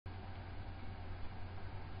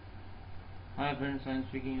Hi friends, I am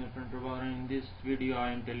speaking your friend Prabhakar. In this video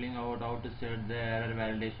I am telling about how to set the error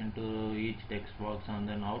validation to each text box and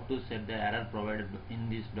then how to set the error provided in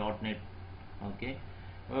this .NET. Okay,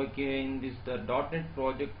 in this the .NET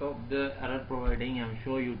project of the error providing I am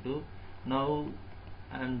show you to. Now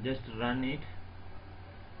I am just run it.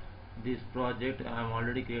 This project I am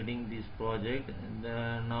already creating this project.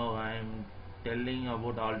 Now I am telling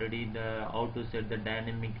about already the how to set the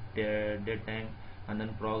dynamic date time and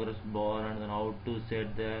then progress bar, and then how to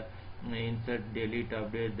set the insert, delete,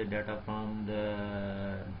 update the data from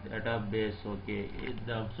the database. Okay,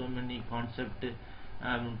 there are so many concepts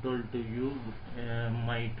I am told to you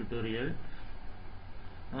my tutorial.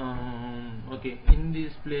 Okay, in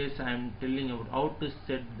this place I am telling about how to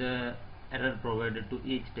set the error provided to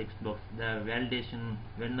each text box. The validation,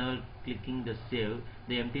 whenever clicking the save,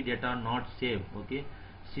 the empty data not save. Okay,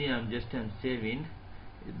 see I'm saving.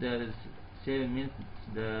 The save means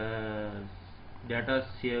the data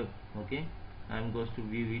save. Okay, I'm going to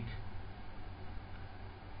view it.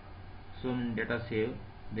 So in data save,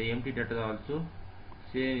 the empty data also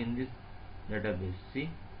save in this database. See,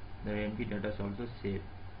 the empty data is also saved.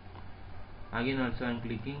 Again also I am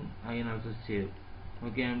clicking, again also save.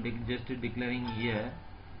 Okay, I am just declaring here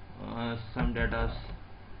some data.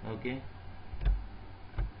 Okay,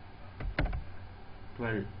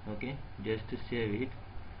 12. Okay, just to save it.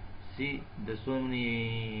 See, the so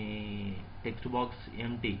many text box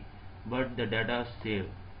empty, but the data saved.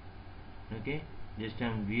 Okay, just I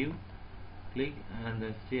am view, click, and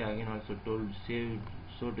then see again also told save.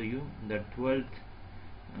 So to you the 12th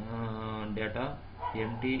data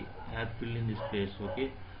empty as fill in this place. Okay,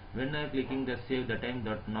 when I clicking the save, the time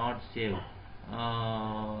that not save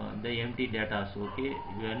the empty data. Okay,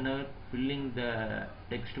 when filling the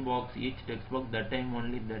text box, each text box, that time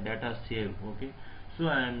only the data save. Okay, so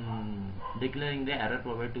I am declaring the error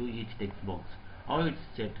provided to each text box. How it's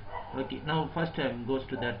set. Okay, now first I goes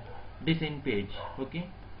to that design page. Okay,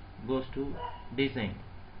 goes to design.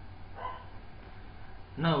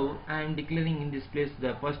 Now I am declaring in this place,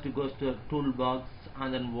 the first goes to toolbox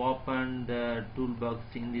and then open the toolbox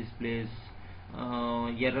in this place,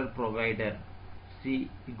 error provider. See,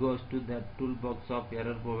 it goes to the toolbox of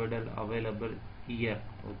error provider available here.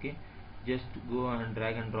 Okay, just go and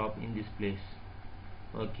drag and drop in this place.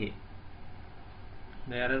 Okay,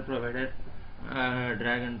 the error provider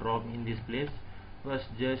drag and drop in this place. First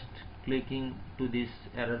just clicking to this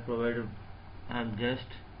error provider, I am just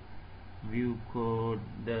view code,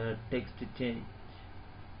 the text change.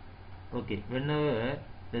 Okay, whenever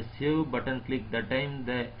the save button click, the time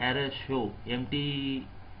the error show, empty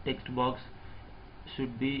text box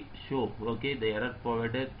should be show. Okay, the error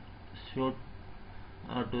provided show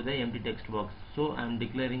to the empty text box. So I am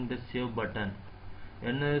declaring the save button.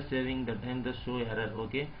 Whenever saving, the time the show error.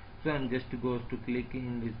 Okay, so I am just goes to click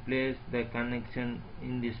in this place, the connection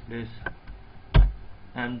in this place.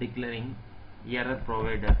 I am declaring error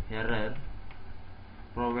provider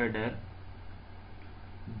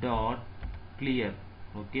dot clear.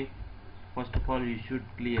 Okay, first of all you should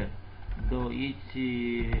clear, though each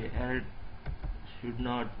error should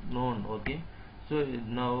not known. Okay, so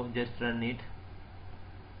now just run it.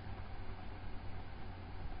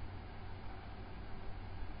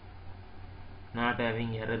 Not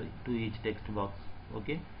having error to each text box.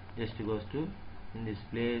 Okay, just goes to in this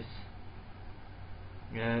place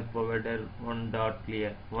error provider 1 dot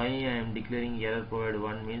clear. Why I am declaring error provider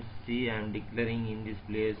 1 means, see I am declaring in this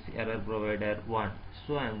place error provider 1.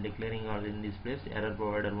 So I am declaring all in this place error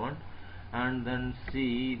provider 1, and then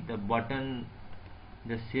see the button,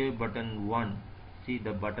 the save button 1. See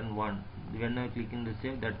the button 1. When I click in the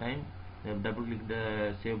save, that time the double click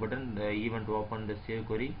the save button, the event open the save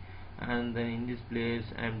query, and then in this place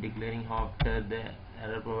I am declaring after the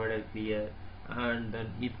error provider clear and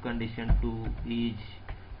then if condition to each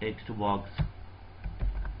text box.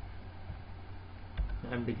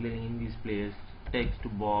 I am declaring in this place text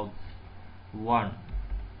box 1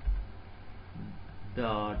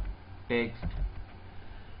 dot text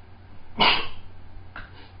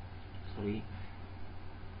sorry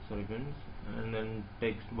friends, and then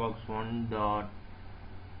text box 1 dot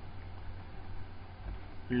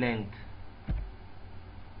length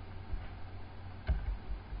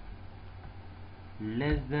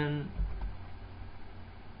less than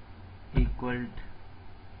equal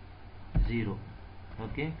 0.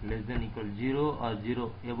 Okay, less than equal 0 or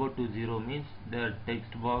 0 above to 0 means the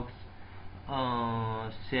text box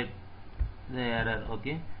set the error.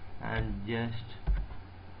 Okay, and just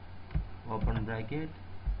open bracket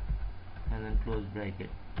and then close bracket.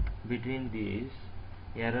 Between these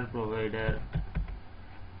error provider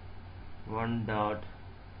 1 dot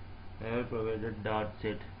error provider dot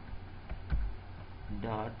set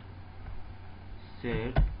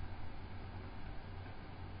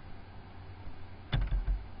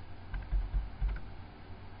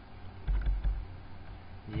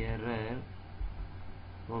error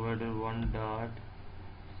provider 1 dot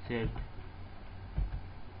set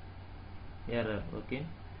error. Okay,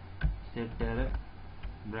 set error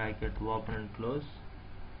bracket open and close.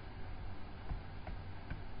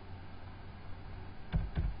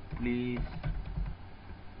 Please,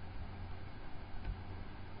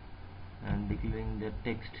 I am declaring the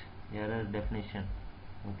text error definition.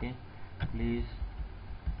 Okay, please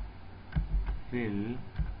fill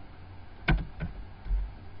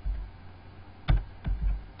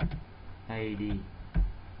ID.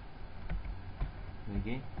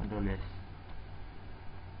 Okay, control S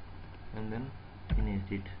and then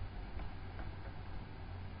finish it.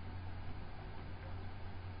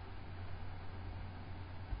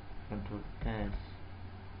 Control S.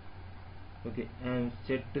 Okay, I am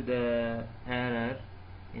set the error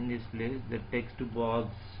in this place, the text box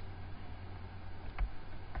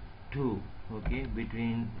 2. Okay,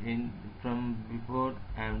 from before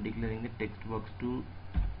I am declaring the text box 2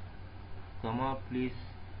 comma please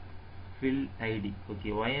fill ID.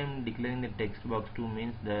 Okay, why I am declaring the text box 2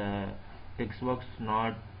 means the text box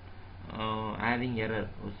not having error.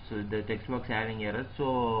 So the text box having error,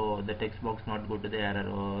 so the text box not go to the error,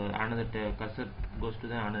 or another cursor goes to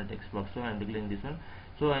the another text box. So I am declaring this one.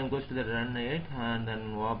 So I am goes to the run it and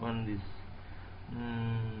then open this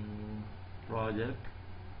project,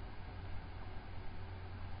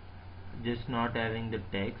 just not having the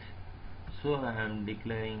text. So I am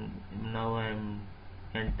declaring, now I am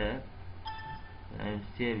enter and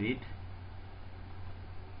save it.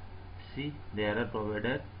 See, the error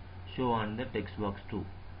provider show on the text box 2.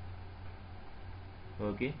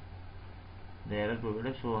 Okay, the error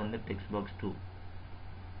provider show on the text box 2.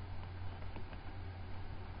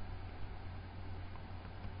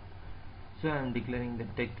 So I am declaring the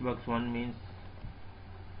text box 1 means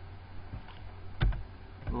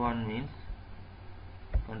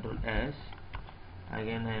control S.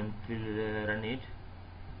 Again I am run it.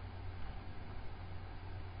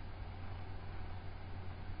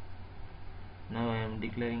 Now I am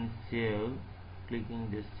declaring save, clicking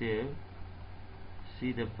the save.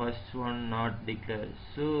 See, the first one not declared,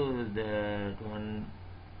 so that one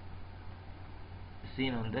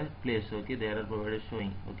seen on the place. Okay, the error provider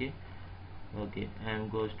showing. Okay, I am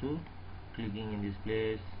goes to clicking in this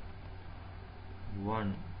place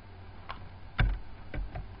 1,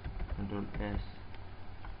 control S,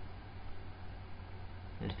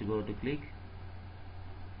 just go to click,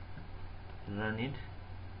 run it.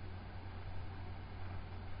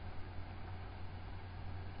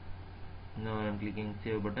 Now I am clicking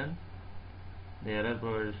save button, the error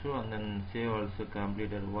provider show and then save also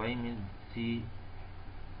completed. Why means see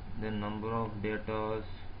the number of data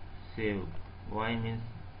save. Why means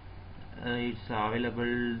it's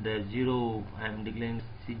available the 0. I am declaring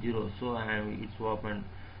C0, so it's open.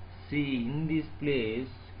 See, in this place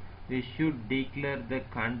we should declare the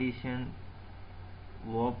condition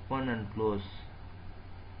open and close.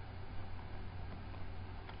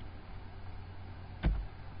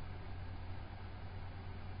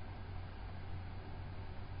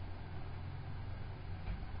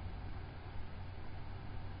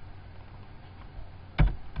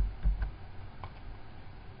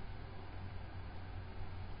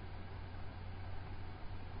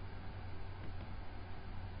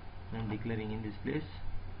 I am declaring in this place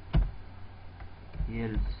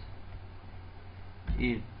else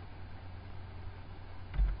if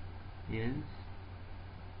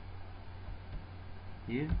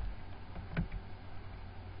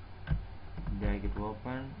bracket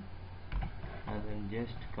open and then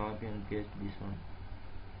just copy and paste this one,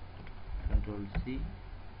 control C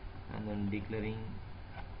and then declaring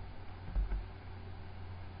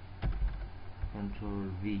control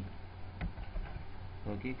V.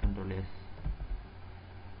 Okay, control S.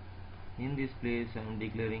 In this place I am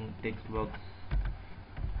declaring text box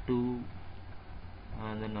 2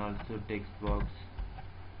 and then also text box,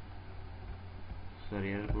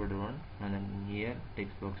 sorry, error code 1 and then here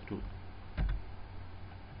text box 2,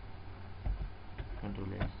 control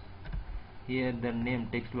S. Here the name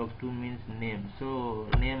text box 2 means name, so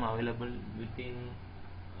name available within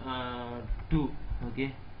 2.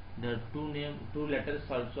 Okay, the two letters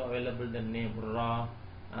also available, the name raw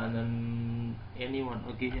and then anyone.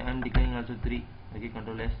 Okay, I am declaring also 3. Okay,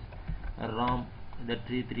 control S, rom, the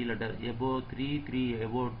three letter above 3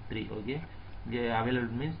 above 3. Okay, the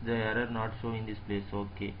available means the error not show in this place.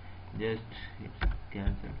 Okay, just it's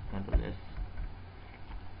cancel, control S.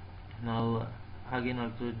 Now again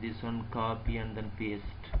also this one copy and then paste,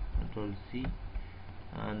 control C,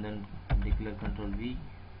 and then declare control V.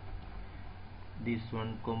 This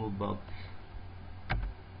one combo box,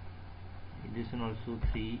 this one also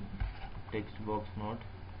 3 text box, not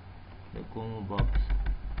the combo box,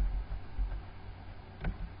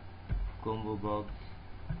 combo box,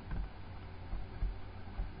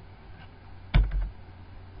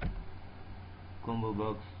 combo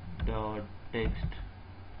box dot text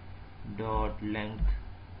dot length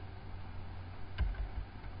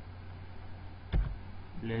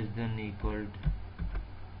less than equal to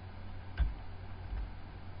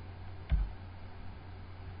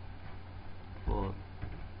 4.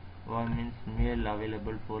 1 means male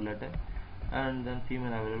available 4 letter and then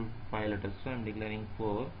female available 5 letters, so I am declaring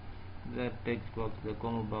 4. The text box, the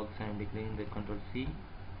comma box, I am declaring the control C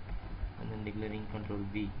and then declaring control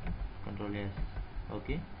V, control S.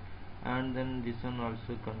 Okay, and then this one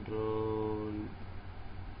also control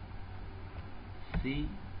C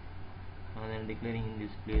and then declaring in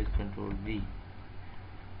this place control V,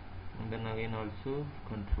 and then again also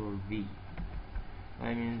control V.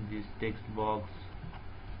 I mean this text box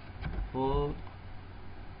 4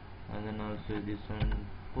 and then also this one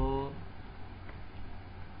 4.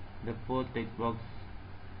 The fourth text box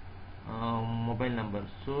mobile number,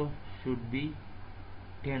 so should be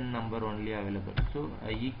 10 number only available, so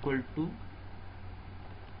equal to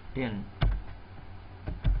 10.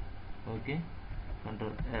 Okay,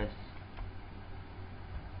 control S.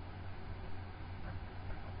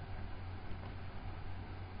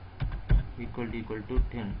 Equal to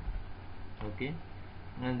 10. Okay,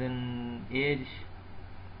 and then age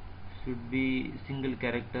should be single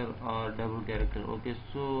character or double character. Okay,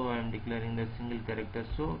 so I am declaring the single character,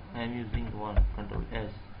 so I am using 1, control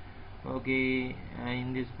S. Okay,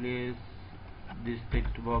 in this place this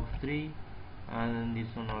text box 3 and this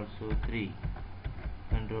one also 3,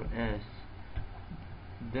 control S.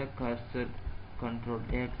 The cursor control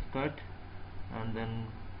X cut and then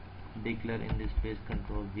declare in this place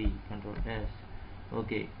control V, control S.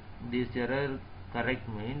 Okay, this error correct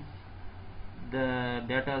means the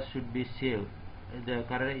data should be saved. The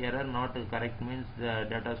correct error not correct means the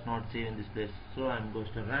data is not saved in this place, so I am going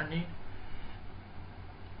to run it.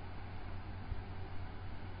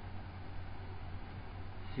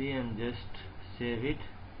 See, I am just save it.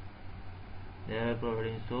 They are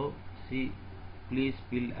providing, so see, please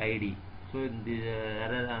fill ID. So in the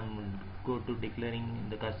error I am go to declaring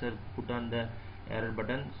the cursor, put on the error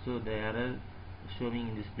button, so the error showing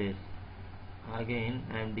in this place. Again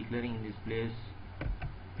I am declaring in this place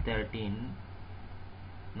 13.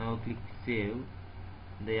 Now click save.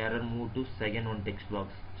 The error move to second one text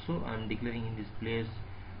box, so I am declaring in this place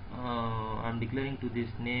I am declaring to this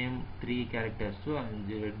name 3 characters, so I am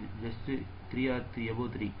just 3 or 3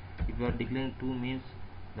 above 3. If you are declaring 2 means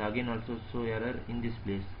the again also show error in this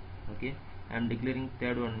place. Okay, I am declaring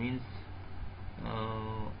third one means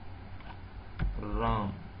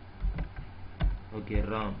RAM. Okay,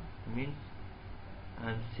 RAM means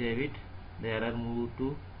I am save it. The error move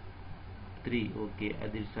to 3. Okay,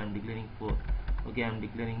 this I am declaring 4. Okay, I am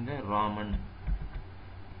declaring the Raman.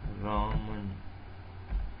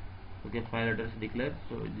 Okay, 5 letters declared,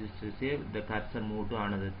 so just save. The cursor move to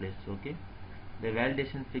another place. Okay, the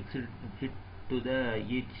validation fixed fit to the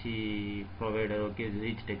each provider. Okay,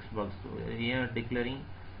 each text box. So here declaring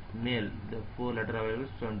male, the 4 letter available,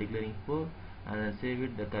 so I am declaring 4 and then save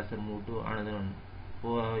it. The cursor move to another one,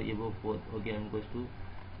 4 above 4. Okay, I am going to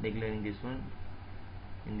declaring this one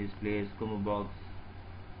in this place comma box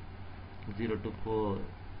 0 to 4.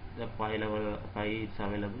 The 5 level 5 is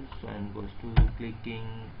available, so I am going to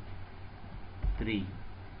clicking 3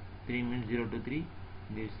 means 0 to 3.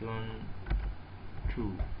 This one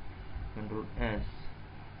 2, control S.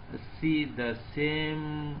 See the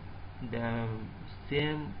same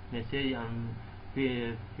message I am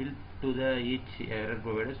filled to the each error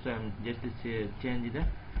provider, so I am just change the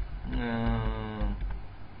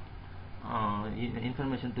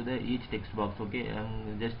information to the each text box. Okay, I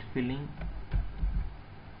am just fill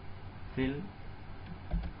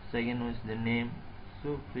second one is the name,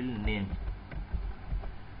 so fill name.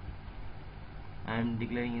 I am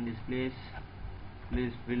declaring in this place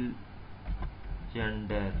please fill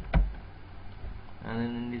gender, and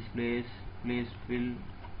then in this place please fill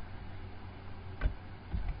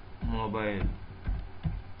mobile,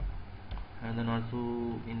 and then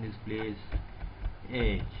also in this place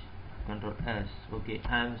age, control S. Okay,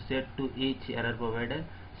 I am set to each error provider.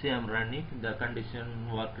 See, I am running the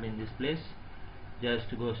condition worked in this place.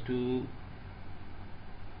 Just goes to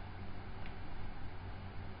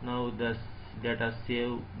now the data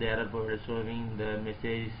save, the error provider showing the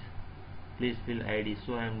message please fill ID.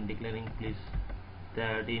 So I am declaring please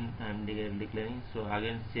 13. I am declaring. So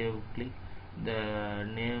again save, click the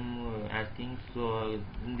name asking. So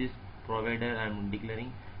in this provider I am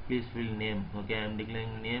declaring please fill name. Okay, I am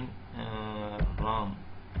declaring name Ram.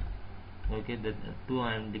 Okay, the two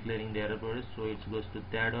I am declaring the error provider, so it goes to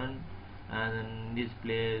third one, and in this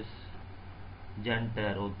place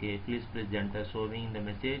Jenter. Okay, please press Jenter, showing the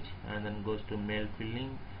message, and then goes to mail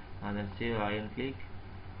filling, and then save again, click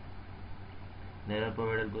the error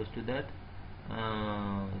provider goes to that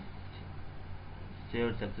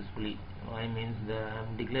saved successfully. I means the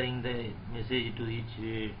I'm declaring the message to each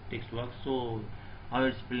text box. So how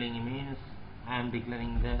it's filling means I am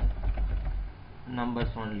declaring the numbers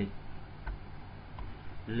only.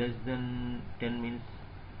 Less than 10 means,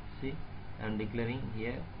 see, I am declaring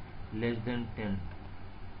here less than 10.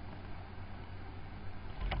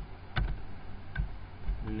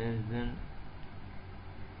 Less than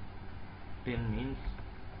 10 means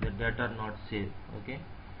the data not saved. Okay,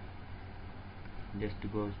 just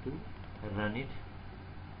goes to run it.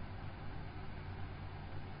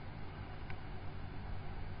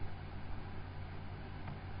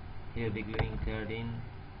 Here declaring 13,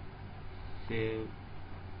 save,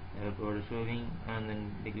 error code showing, and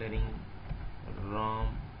then declaring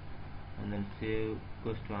ROM, and then save,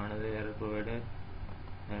 goes to another error provider,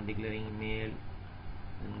 and declaring mail,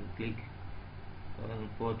 and click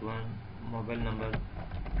fourth one, mobile number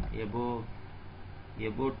above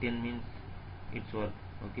 10 means it's work.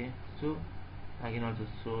 Okay, so I can also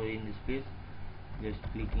show in this place, just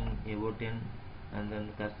clicking above 10, and then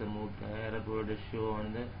cursor move error provider show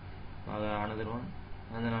on the another one,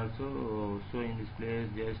 and then also show in this place,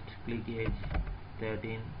 just click age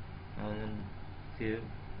 13, and then save,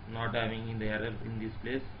 not having in the error in this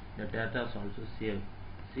place, the data is also saved.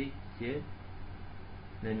 See, save,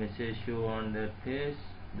 the message show on the place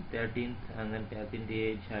the 13th, and then 13th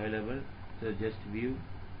age available. So just view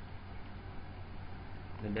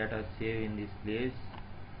the data save in this place.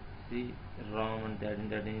 See, ROM and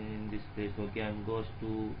 13 in this place. Okay, I'm goes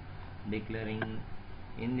to declaring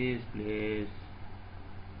in this place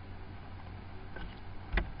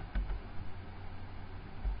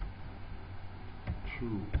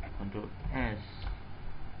two control S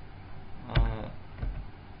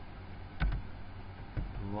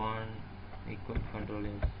 1 equal control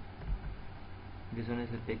S. This one is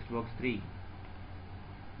the text box 3.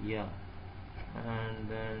 Yeah, and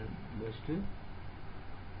then goes to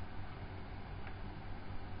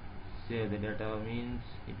save the data means,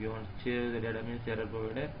 if you want to save the data means error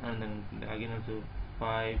provider, and then again also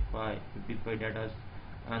 55 data,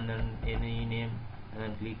 and then any name, and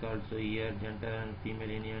then click also here gender and female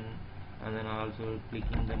union, and then also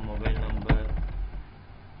clicking the mobile number.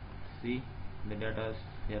 See, the data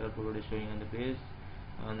error provider showing on the page,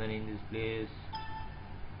 and then in this place,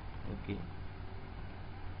 okay,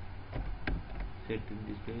 set in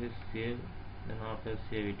this place, save, then after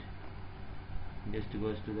save it, just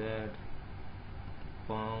goes to that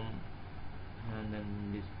form, and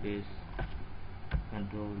then this place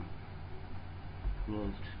control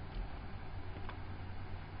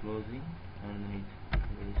closing, and then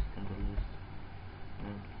it is control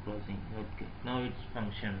and closing. Okay, now it's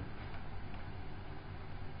function.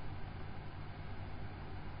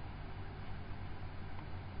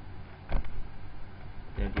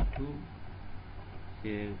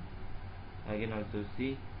 Save again, also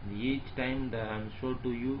see each time the I'm show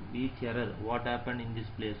to you each error what happened in this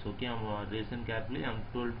place. Okay, I'm listen carefully, I'm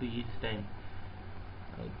told to each time.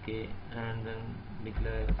 Okay, and then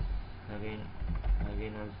declare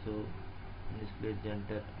again also in this place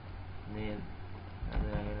enter mail, and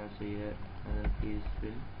then again also here, and then please fill,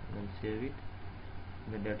 and then save it,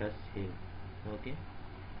 the data saved. Okay.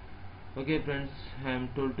 Okay friends, I am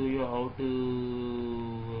told to you how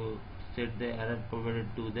to set the error provided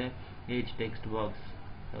to the each text box.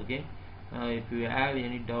 Okay, if you have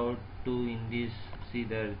any doubt to in this, see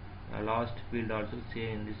the last field also save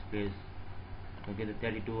in this place. Okay, the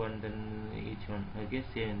 32 and then each one. Okay,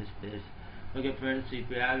 save in this place. Okay friends, if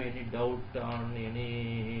you have any doubt on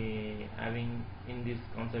any having in this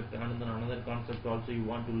concept, another concept also you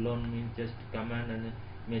want to learn, means just comment and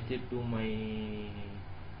message to my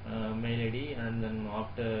mail ID, and then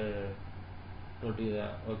after totally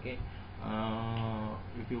okay.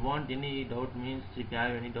 If you want any doubt means, if you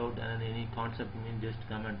have any doubt and any concept means, just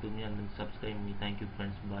comment to me and then subscribe me. Thank you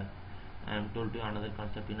friends, bye. I am told to another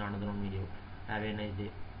concept in another video. Have a nice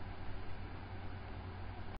day.